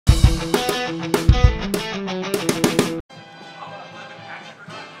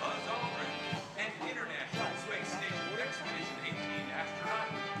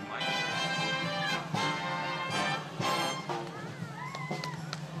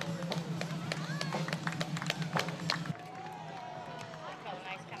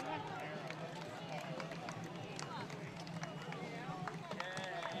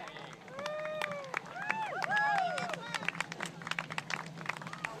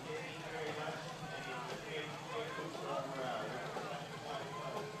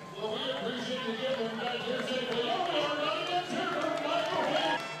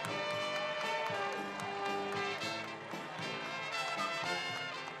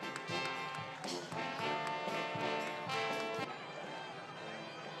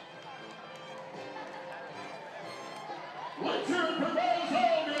Richard Buzz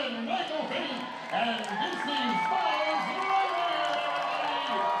Aldrin, Michael Fincke, and Disney's Buzz Lightyear.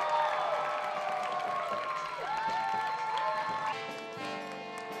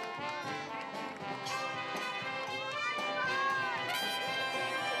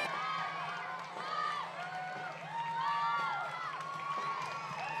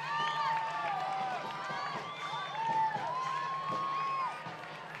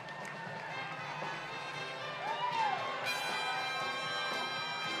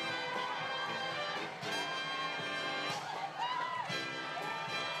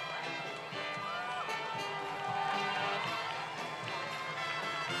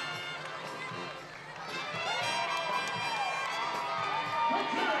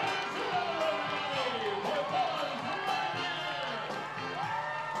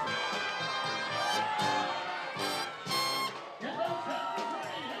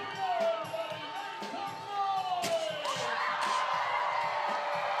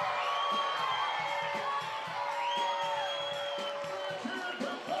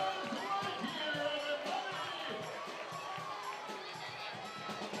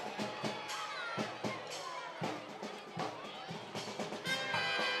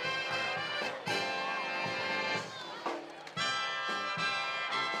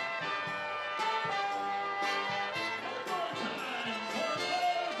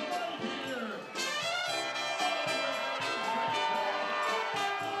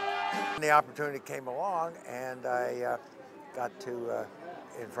 The opportunity came along, and I got to,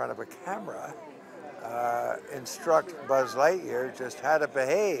 in front of a camera, instruct Buzz Lightyear just how to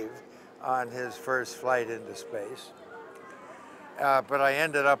behave on his first flight into space. But I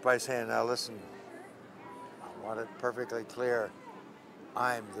ended up by saying, now listen, I want it perfectly clear,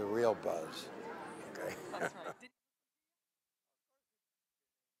 I'm the real Buzz. Okay? That's right.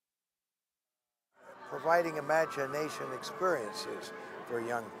 Providing imagination experiences for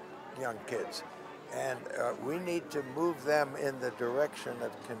young kids. And we need to move them in the direction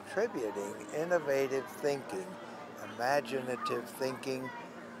of contributing innovative thinking, imaginative thinking,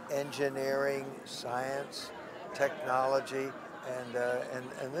 engineering, science, technology,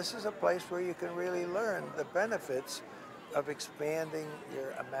 and this is a place where you can really learn the benefits of expanding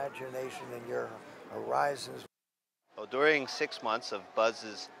your imagination and your horizons. Well, during 6 months of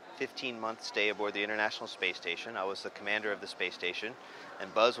Buzz's 15-month stay aboard the International Space Station, I was the commander of the space station,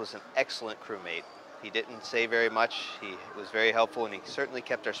 and Buzz was an excellent crewmate. He didn't say very much, he was very helpful, and he certainly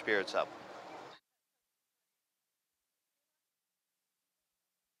kept our spirits up.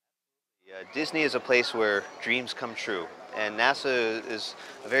 Disney is a place where dreams come true, and NASA is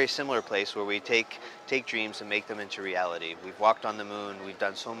a very similar place where we take dreams and make them into reality. We've walked on the moon, we've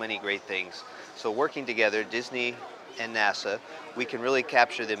done so many great things. So working together, Disney and NASA, we can really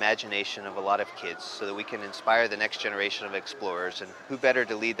capture the imagination of a lot of kids so that we can inspire the next generation of explorers, and who better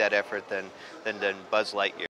to lead that effort than Buzz Lightyear.